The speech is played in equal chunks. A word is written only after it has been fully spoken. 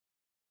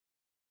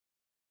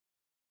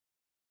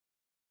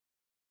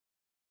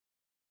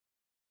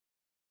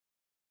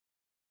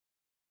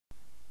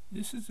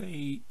This is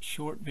a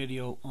short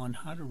video on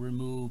how to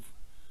remove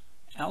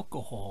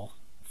alcohol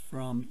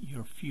from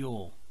your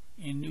fuel.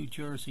 In New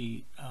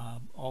Jersey,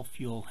 all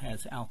fuel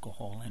has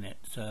alcohol in it,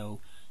 so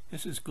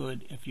this is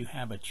good if you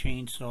have a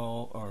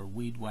chainsaw or a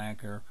weed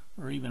whacker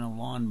or even a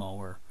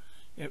lawnmower.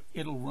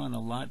 It'll run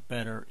a lot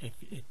better if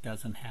it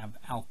doesn't have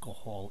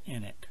alcohol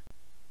in it.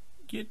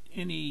 Get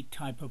any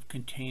type of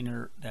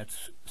container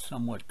that's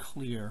somewhat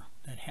clear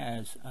that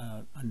has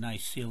a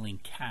nice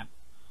sealing cap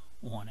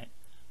on it.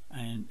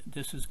 And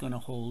this is going to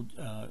hold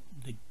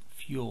the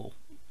fuel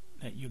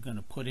that you're going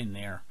to put in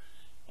there,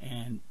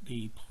 and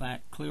the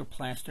clear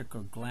plastic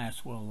or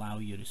glass will allow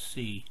you to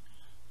see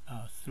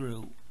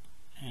through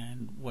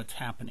and what's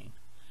happening.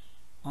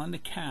 On the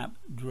cap,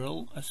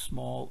 drill a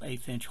small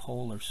 1/8 inch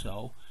hole or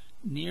so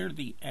near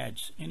the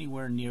edge,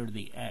 anywhere near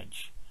the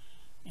edge,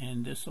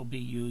 and this will be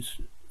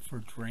used for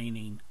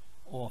draining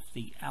off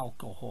the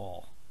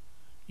alcohol.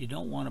 You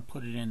don't want to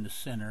put it in the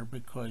center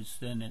because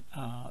then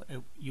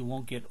you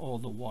won't get all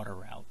the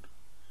water out.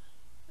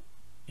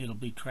 It'll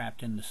be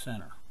trapped in the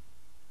center.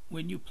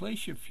 When you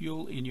place your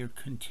fuel in your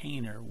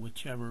container,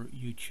 whichever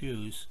you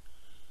choose,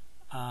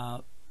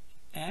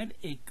 add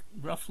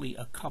roughly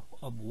a cup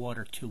of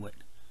water to it.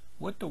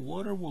 What the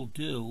water will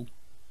do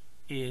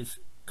is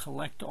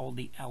collect all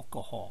the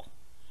alcohol.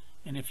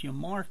 And if you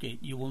mark it,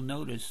 you will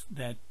notice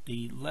that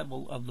the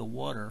level of the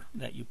water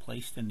that you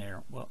placed in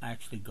there will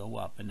actually go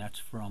up, and that's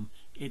from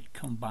it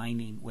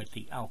combining with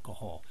the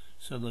alcohol.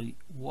 So the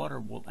water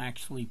will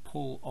actually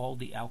pull all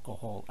the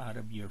alcohol out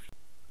of your fuel.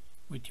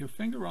 With your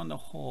finger on the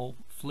hole,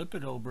 flip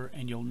it over,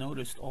 and you'll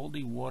notice all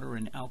the water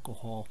and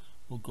alcohol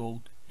will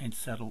go and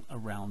settle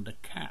around the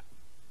cap.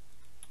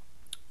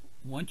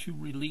 Once you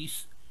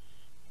release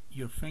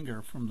your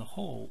finger from the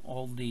hole,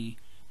 all the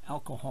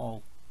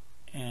alcohol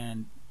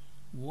and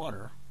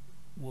water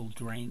will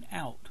drain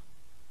out.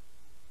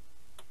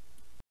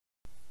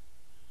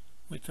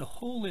 With the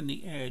hole in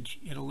the edge,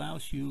 it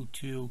allows you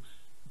to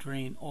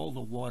drain all the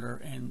water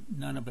and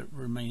none of it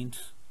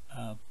remains,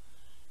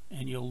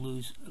 and you'll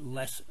lose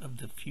less of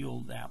the fuel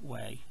that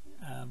way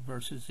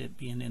versus it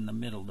being in the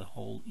middle of the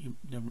hole.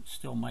 There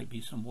still might be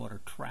some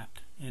water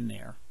trapped in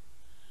there.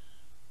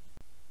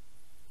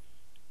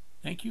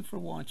 Thank you for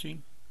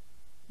watching.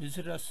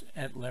 Visit us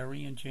at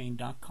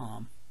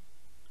LarryandJane.com.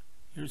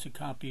 Here's a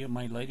copy of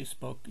my latest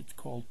book. It's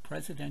called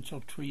Presidential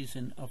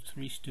Treason of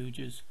Three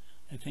Stooges.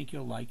 I think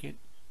you'll like it.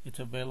 It's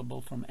available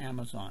from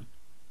Amazon.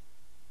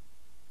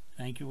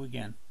 Thank you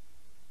again.